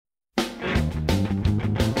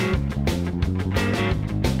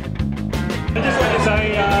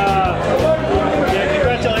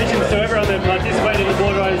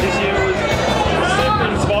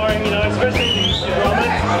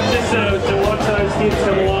things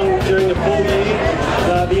come along during the full year,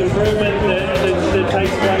 the improvement that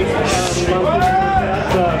takes place monthly.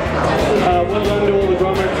 So well done to all the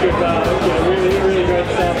grommets with really great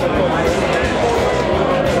stuff.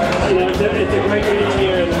 You know, it's a great meeting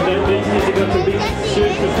here, and these years have got some big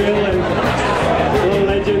shoes to fill and a lot of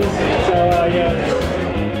legends. So yeah.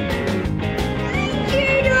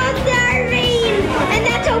 And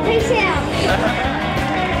that's all, peace out.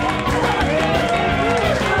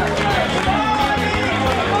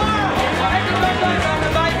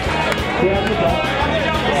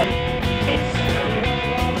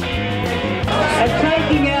 And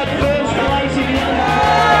taking out first place in the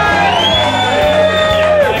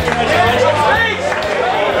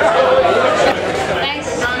Thanks,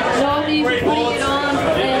 Nobby, for putting it on.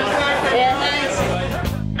 Yeah, thanks.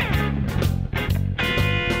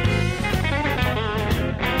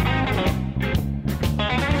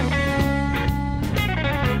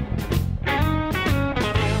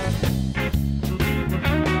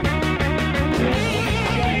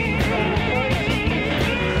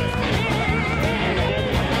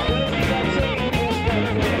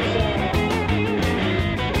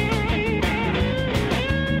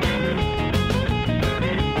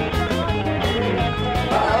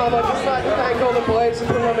 I'd just like to thank all the boys for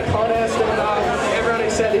putting on the contest and everyone who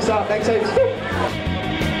set this up. Thanks heaps.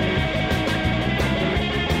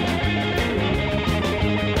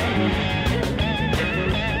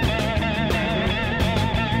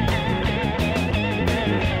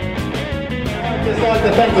 I'd just like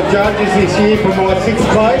to thank the judges this year for my 6th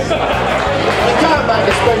place. You can't make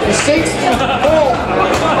a speech for 6th.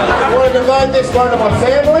 I wanted to vote this one to my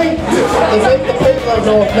family. To meet the people of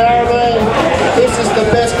North Narrabeen. This is the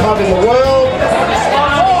best pub in the world.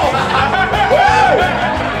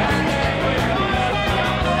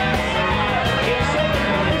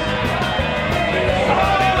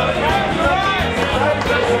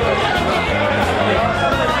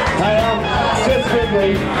 Just quickly,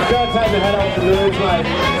 gotta take the hat off the Nerds, mate.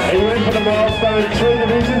 He went for the milestone 3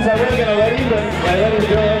 divisions. They weren't going to let him, but they let him do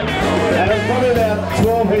it. And it's probably about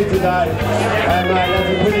 12 heats a day. And mate, that's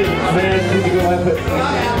a pretty physical effort.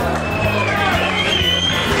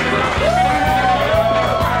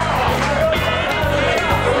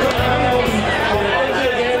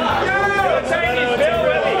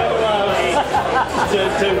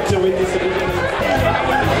 To win this division.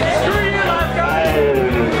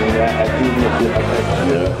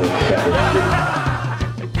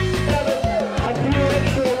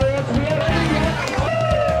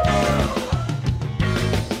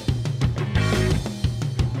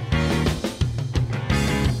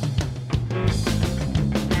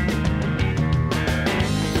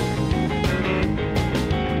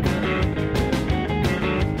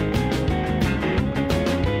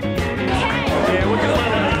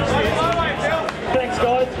 Thanks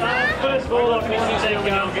guys. First of all, I think you see the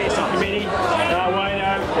committee,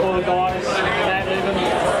 Wayno, all the guys, Matt, even,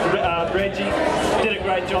 Reggie, did a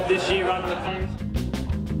great job this year running the things.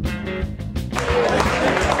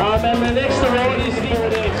 And the next award is here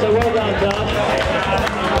it is, so well done, Dutch.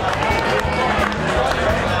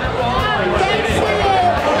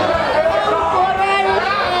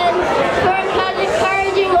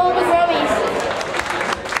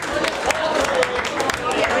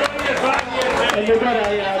 And we've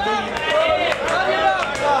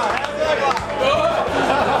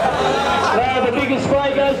got the biggest display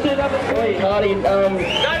goes to number 3, Hardy.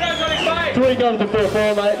 Three guns before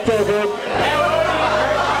 4, mate. It's all good.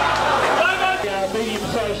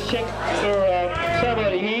 Medium-sized check for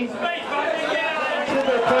somebody here.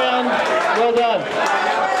 Triple Crown. Well done.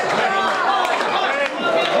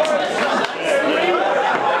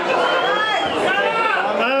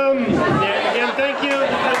 Thank you. It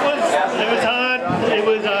was hard.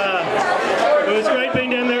 It was great being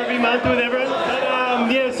down there every month with everyone.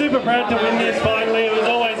 But yeah, super proud to win this finally. It was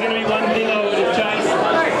always going to be one thing I would have chased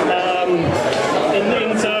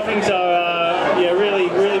in surfing. So yeah, really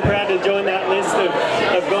proud to join that list of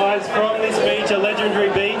guys from this beach, a legendary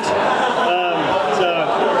beach. So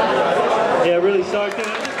yeah, really stoked in it.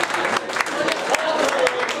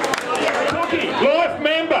 Cookie, life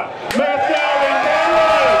member, Marcel.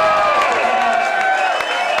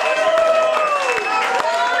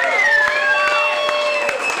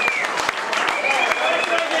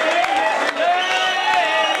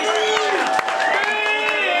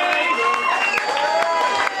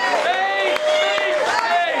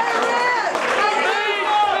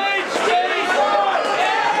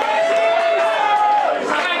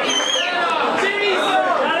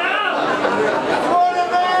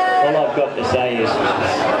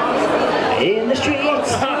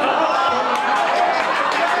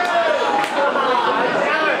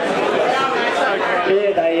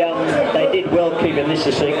 well keeping this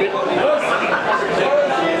a secret.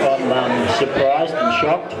 I'm surprised and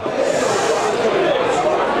shocked.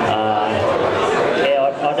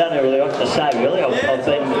 Yeah, I don't know really what to say. Really, I've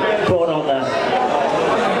been caught on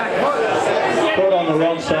the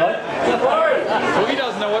wrong side. Well, he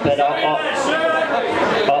doesn't know what to But say.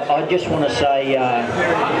 I just want to say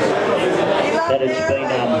that it's been.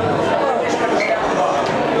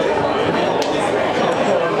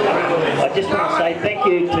 I just want to say thank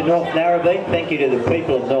you to North Narrabeen. Thank you to the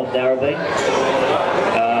people of North Narrabeen.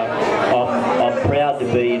 I'm proud to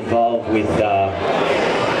be involved with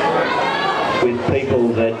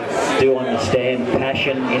people that do understand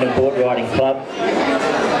passion in a board riding club.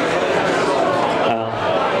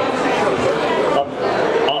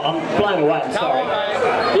 I'm blown away. I'm sorry. I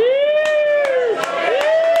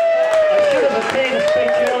should have prepared a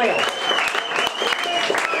speech earlier.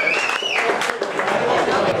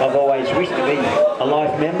 I've always wished to be a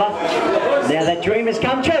life member. Now that dream has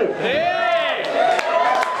come true.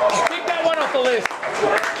 Keep that one off the list.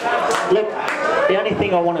 Look, the only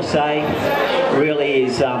thing I want to say really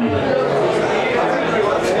is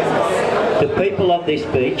the people of this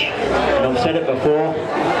beach, and I've said it before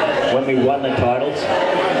when we won the titles,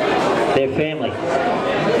 they're family.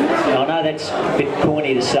 I know that's a bit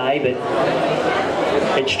corny to say, but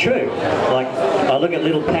it's true. Like, I look at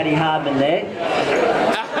little Paddy Hardman there,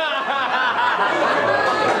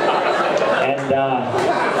 and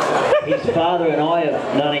his father and I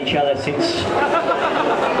have known each other since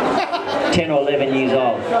 10 or 11 years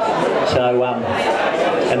old. So,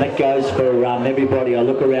 and that goes for everybody. I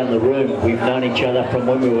look around the room, we've known each other from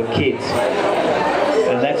when we were kids.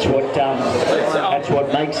 And that's what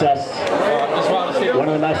makes us one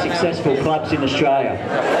of the most successful clubs in Australia.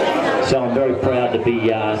 So I'm very proud to be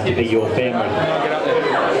your family.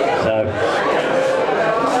 So,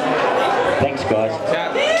 thanks guys.